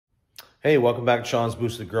Hey, welcome back to Sean's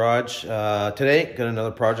Boosted Garage. Today, got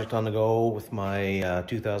another project on the go with my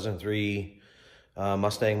 2003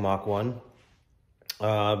 Mustang Mach 1.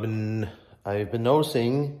 I've been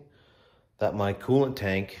noticing that my coolant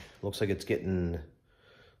tank looks like it's getting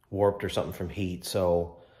warped or something from heat.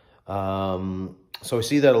 So I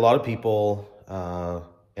see that a lot of people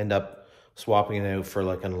end up swapping it out for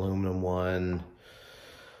like an aluminum one,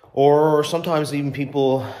 or sometimes even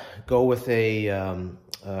people go with a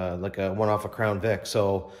like a one off a Crown Vic.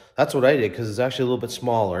 So that's what I did, because it's actually a little bit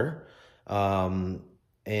smaller. So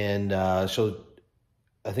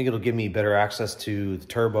I think it'll give me better access to the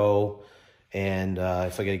turbo, and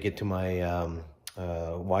if I gotta get to my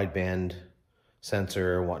wideband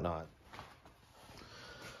sensor or whatnot.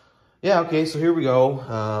 Yeah, okay, so here we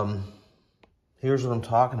go. Here's what I'm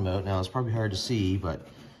talking about. Now, it's probably hard to see, but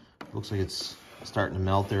it looks like it's starting to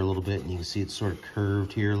melt there a little bit, and you can see it's sort of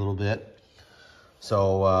curved here a little bit.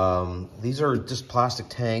 So these are just plastic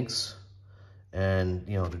tanks, and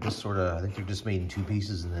you know, they're just sort of, I think they're just made in two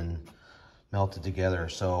pieces and then melted together.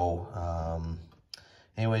 So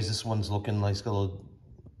anyways, this one's looking like it's got a little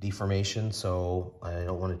deformation, so I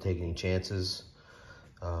don't want to take any chances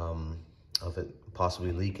of it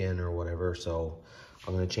possibly leaking or whatever, so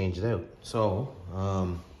I'm going to change it out. So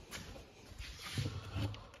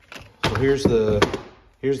here's the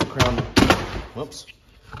Crown, whoops.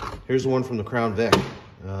 Here's the one from the Crown Vic.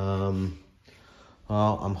 Well,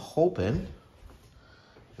 I'm hoping,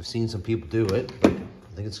 I've seen some people do it, but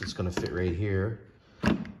I think it's just going to fit right here.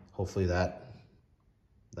 Hopefully that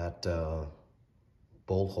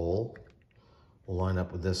bolt hole will line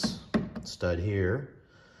up with this stud here,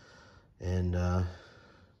 and it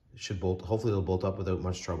should bolt. Hopefully it'll bolt up without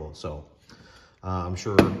much trouble. So I'm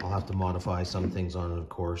sure I'll have to modify some things on it, of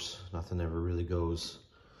course. Nothing ever really goes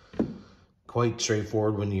quite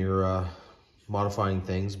straightforward when you're modifying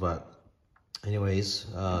things, but anyways,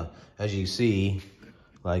 as you see,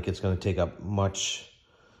 like, it's going to take up much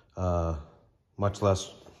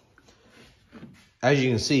less. As you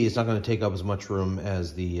can see, it's not going to take up as much room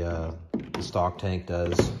as the stock tank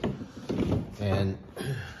does, and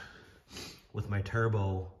with my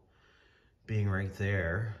turbo being right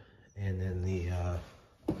there, and then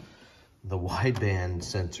the wideband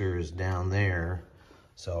sensor is down there,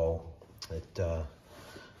 so I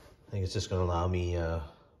think it's just going to allow me a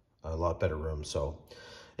lot better room. So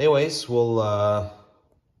anyways, we'll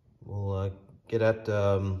get at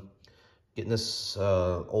getting this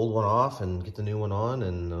old one off and get the new one on,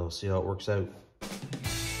 and we'll see how it works out.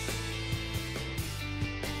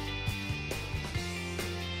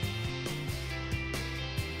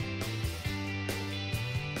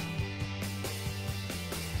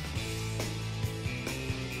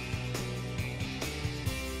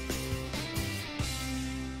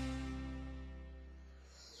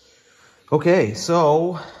 Okay,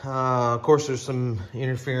 so of course there's some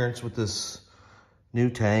interference with this new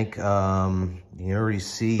tank. You can already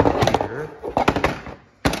see here.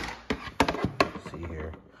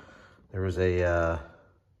 There was a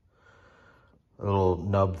little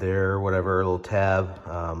nub there, whatever, a little tab.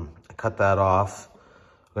 I cut that off. I'm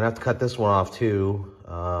gonna have to cut this one off too.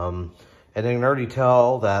 And I can already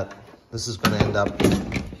tell that this is gonna end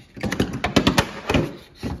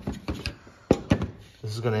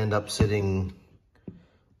up sitting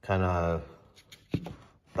kind of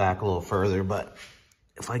back a little further, but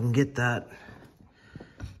if I can get that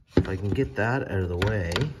out of the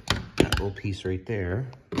way, that little piece right there,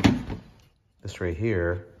 this right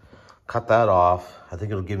here, cut that off, I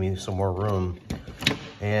think it'll give me some more room.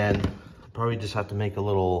 And probably just have to make a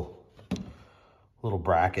little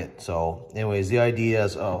bracket. So anyways, the idea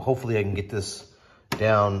is hopefully I can get this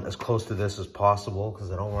down as close to this as possible,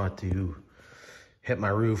 because I don't want it to hit my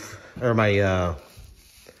roof or my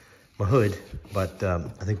my hood, but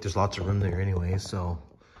I think there's lots of room there anyway, so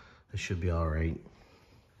it should be all right.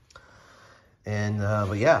 And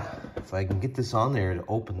but yeah, if I can get this on there, it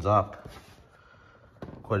opens up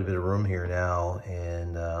quite a bit of room here now,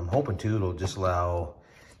 and I'm hoping too it'll just allow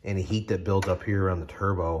any heat that builds up here around the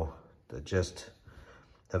turbo to just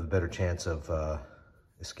have a better chance of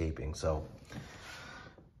escaping. So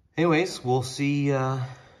anyways, we'll see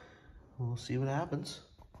what happens.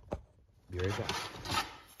 Be right back.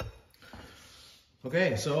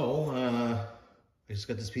 Okay, so I just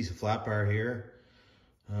got this piece of flat bar here.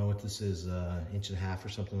 What this is, 1.5 inches or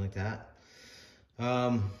something like that.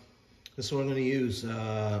 This is what I'm going to use.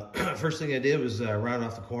 First thing I did was round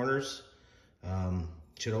off the corners.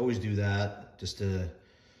 Should always do that, just to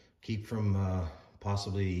keep from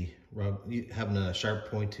possibly having a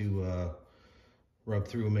sharp point to rub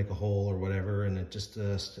through and make a hole or whatever, and it just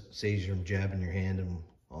saves you from jabbing your hand and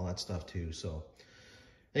all that stuff too. So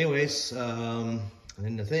anyways, and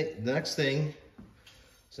then the next thing,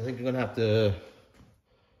 so I think I'm gonna have to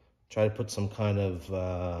try to put some kind of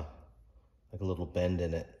like a little bend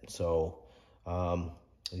in it. So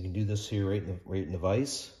you can do this here right in the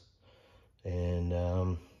vise, and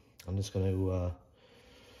I'm just gonna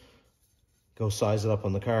go size it up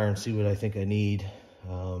on the car and see what I think I need.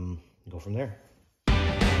 Go from there.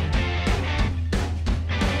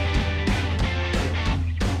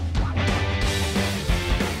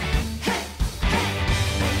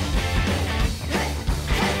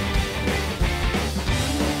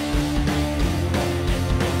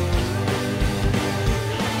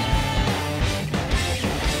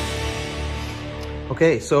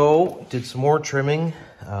 Okay, so did some more trimming.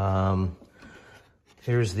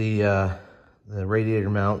 Here's the radiator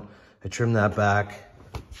mount. I trimmed that back.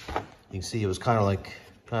 You can see it was kind of like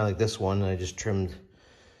this one. I just trimmed.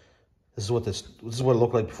 This is what it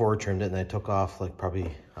looked like before I trimmed it, and I took off like probably,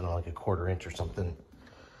 I don't know, like a 1/4 inch or something.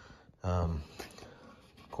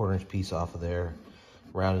 1/4 inch piece off of there.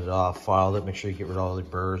 Rounded it off, filed it, make sure you get rid of all the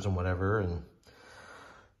burrs and whatever.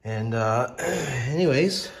 And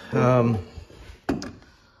anyways,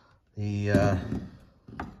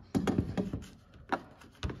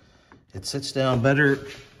 it sits down better.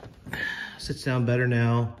 Sits down better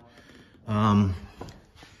now.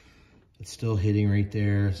 It's still hitting right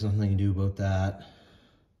there. There's nothing I can do about that,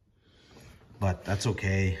 but that's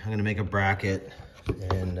okay. I'm gonna make a bracket,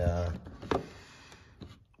 and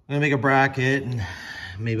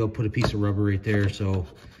maybe I'll put a piece of rubber right there so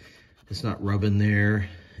it's not rubbing there.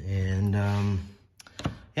 And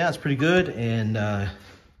yeah, it's pretty good. And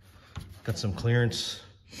got some clearance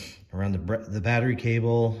around the battery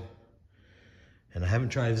cable, and I haven't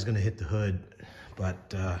tried if it's going to hit the hood,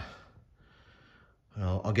 but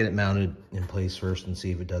I'll get it mounted in place first and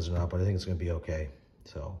see if it does or not, but I think it's going to be okay.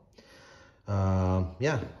 So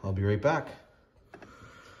yeah, I'll be right back.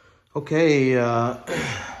 Okay, let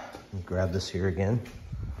me grab this here again.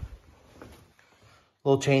 A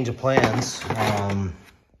little change of plans.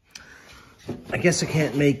 I guess I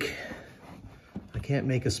can't make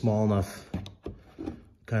a small enough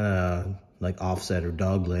kind of like offset or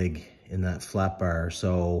dog leg in that flat bar.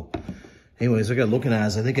 So anyways, what I got looking at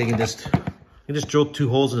is I think I can just drill 2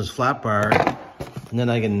 holes in this flat bar, and then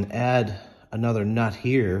I can add another nut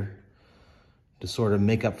here to sort of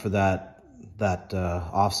make up for that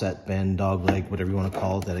offset bend, dog leg, whatever you want to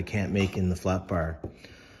call it, that I can't make in the flat bar.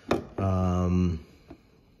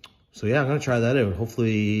 So yeah, I'm gonna try that out.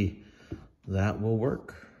 Hopefully that will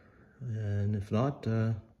work. And if not,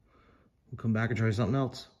 we'll come back and try something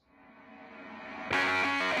else.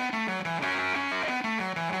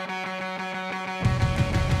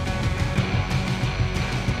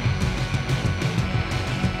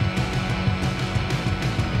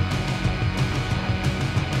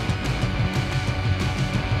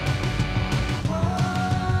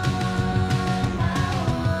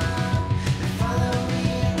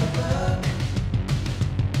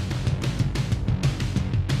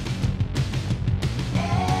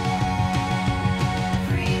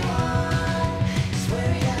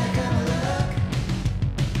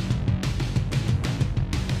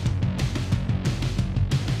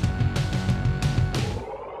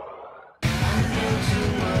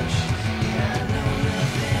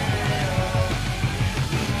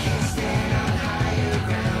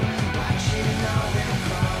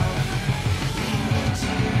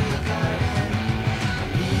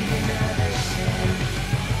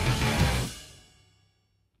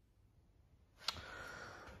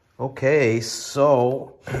 Okay,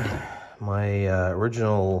 so my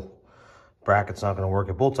original bracket's not going to work.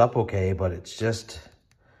 It bolts up okay, but it's just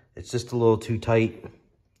a little too tight.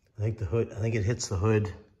 I think it hits the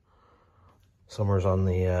hood somewhere's on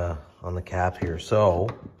the cap here. So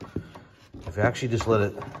if you actually just let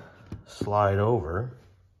it slide over,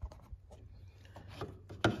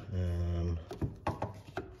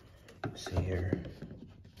 let's see here.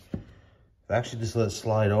 If I actually just let it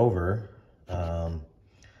slide over,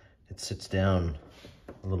 it sits down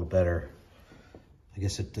a little better. I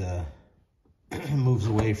guess it moves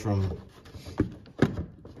away from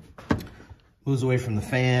the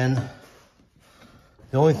fan.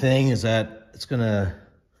 The only thing is that it's gonna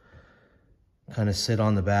kind of sit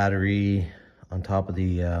on the battery on top of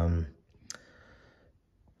the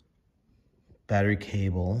battery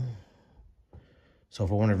cable. So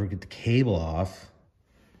if I want to ever get the cable off,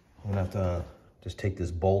 I'm gonna have to just take this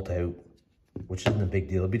bolt out, which isn't a big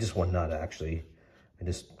deal. It'd be just one nut actually. I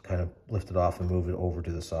just kind of lift it off and move it over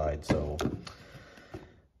to the side. So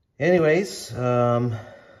anyways, I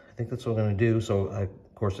think that's what I'm gonna do. So of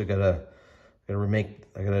course I gotta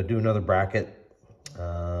I gotta do another bracket.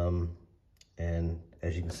 And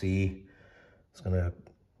as you can see, it's gonna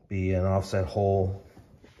be an offset hole.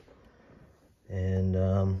 And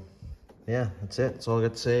yeah, that's it. That's all I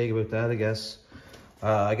got to say about that, I guess.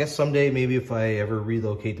 I guess someday, maybe if I ever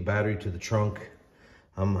relocate the battery to the trunk,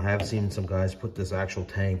 I have seen some guys put this actual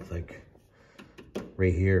tank like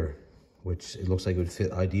right here, which it looks like it would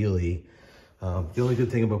fit ideally. The only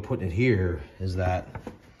good thing about putting it here is that,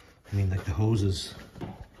 I mean, like the hoses,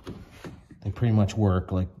 they pretty much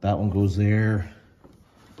work. Like that one goes there.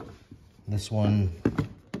 This one,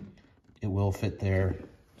 it will fit there.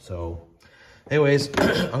 So anyways,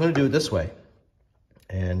 I'm gonna do it this way.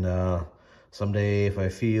 And someday if I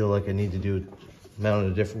feel like I need to do it, mount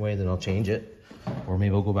it a different way, then I'll change it. Or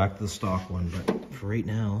maybe I'll go back to the stock one. But for right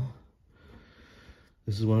now,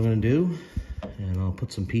 this is what I'm gonna do. And I'll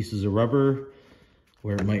put some pieces of rubber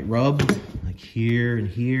where it might rub, like here and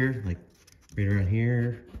here, like right around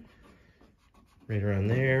here, right around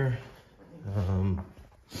there.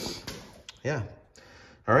 Yeah.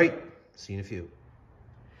 All right, see you in a few.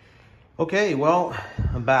 Okay, well,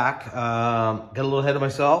 I'm back. Got a little ahead of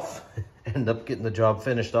myself. Ended up getting the job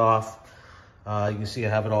finished off. You can see I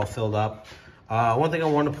have it all filled up. One thing I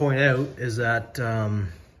want to point out is that I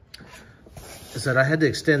had to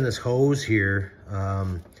extend this hose here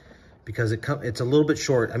because it's a little bit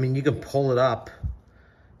short. I mean, you can pull it up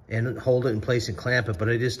and hold it in place and clamp it, but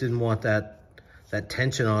I just didn't want that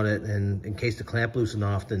tension on it, and in case the clamp loosened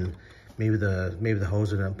off, then maybe the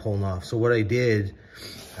hose would end up pulling off. So what I did,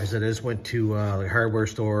 I just went to a hardware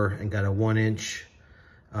store and got a 1-inch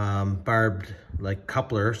barbed like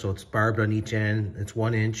coupler. So it's barbed on each end. It's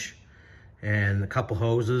 1 inch, and a couple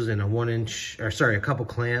hoses and a couple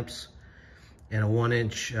clamps and a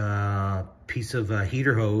 1-inch piece of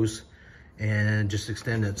heater hose, and just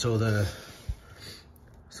extend it. So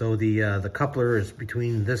the coupler is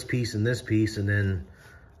between this piece and this piece, and then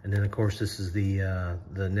of course this is the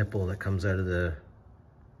nipple that comes out of the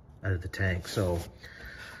tank. So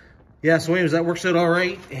yeah, so anyways, that works out all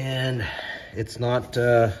right, and it's not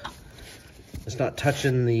touching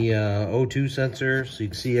the O2 sensor. So you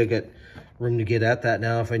can see I got room to get at that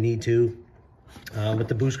now if I need to. With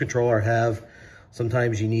the boost controller I have,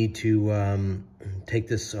 sometimes you need to take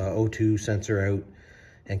this O2 sensor out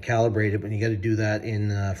and calibrate it, but you got to do that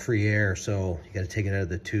in free air. So you got to take it out of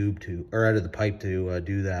the tube out of the pipe to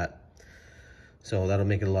do that. So that'll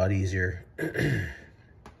make it a lot easier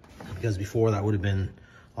because before that would have been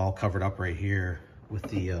all covered up right here with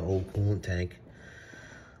the old coolant tank.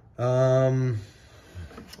 And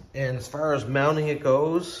as far as mounting it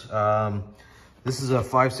goes, this is a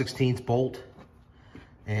 5/16 bolt,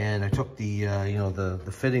 and I took the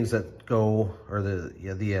the fittings that go, or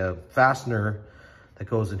the fastener that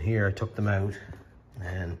goes in here, I took them out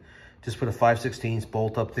and just put a 5/16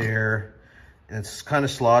 bolt up there, and it's kind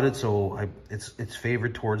of slotted, so it's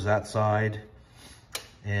favored towards that side.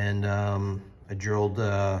 And I drilled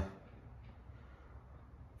at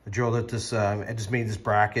this, I just made this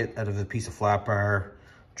bracket out of a piece of flat bar,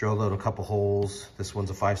 drilled out a couple holes. This one's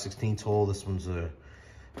a 5/16 hole, this one's a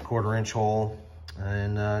 1/4 inch hole,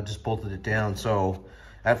 and just bolted it down. So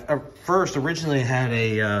at first, originally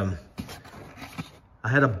I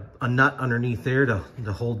had a nut underneath there to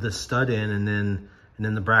hold this stud in, and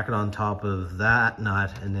then the bracket on top of that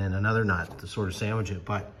nut, and then another nut to sort of sandwich it.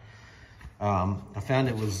 But I found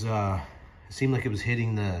it seemed like it was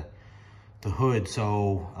hitting the hood,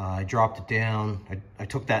 so I dropped it down. I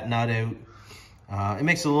took that nut out. It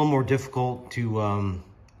makes it a little more difficult to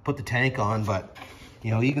put the tank on, but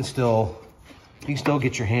you can still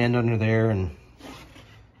get your hand under there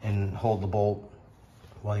and hold the bolt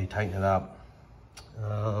while you tighten it up.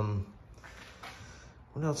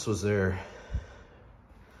 What else was there?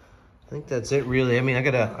 I think that's it really. I mean, I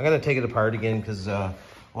gotta take it apart again because I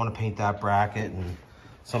want to paint that bracket, and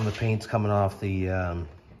some of the paint's coming off the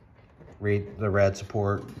rad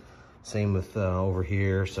support. Same with over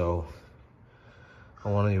here. So I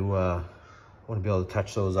want to be able to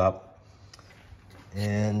touch those up,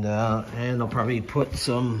 and I'll probably put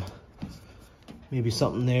maybe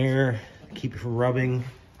something there to keep it from rubbing,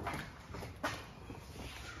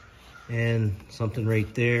 and something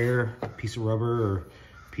right there, a piece of rubber or a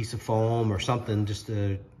piece of foam or something, just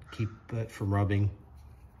to keep it from rubbing.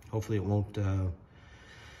 Hopefully it won't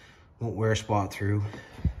wear a spot through.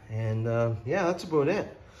 And yeah, that's about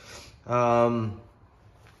it. I'm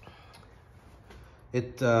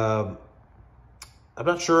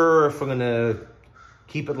not sure if I'm gonna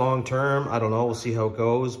keep it long term. I don't know, we'll see how it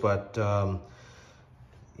goes, but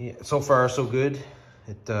yeah, so far so good.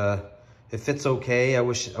 It fits okay. I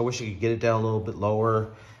wish I could get it down a little bit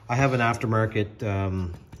lower. I have an aftermarket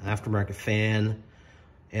fan,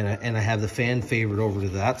 and I have the fan favored over to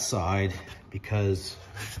that side because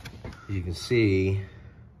you can see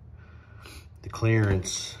the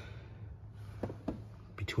clearance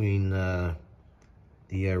between the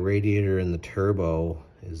radiator and the turbo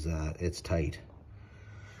is it's tight.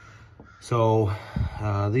 So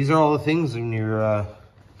these are all the things when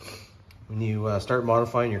you start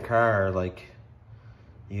modifying your car, like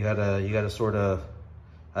you gotta sort of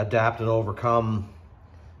adapt and overcome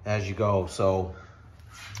as you go. So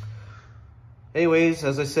anyways,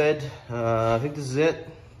 as I said, I think this is it.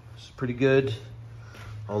 It's pretty good.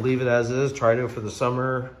 I'll leave it as is, try to for the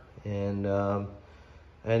summer, and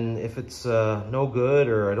if it's no good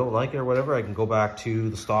or I don't like it or whatever, I can go back to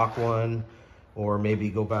the stock one, or maybe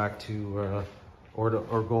go back to or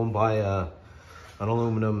go and buy an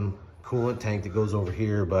aluminum coolant tank that goes over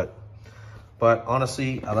here. But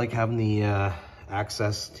honestly, I like having the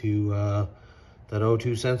access to that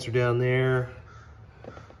O2 sensor down there,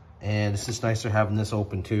 and it's just nicer having this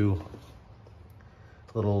open too.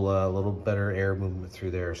 Little better air movement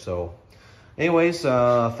through there. So anyways,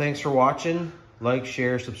 thanks for watching. Like,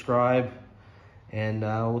 share, subscribe, and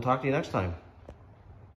we'll talk to you next time.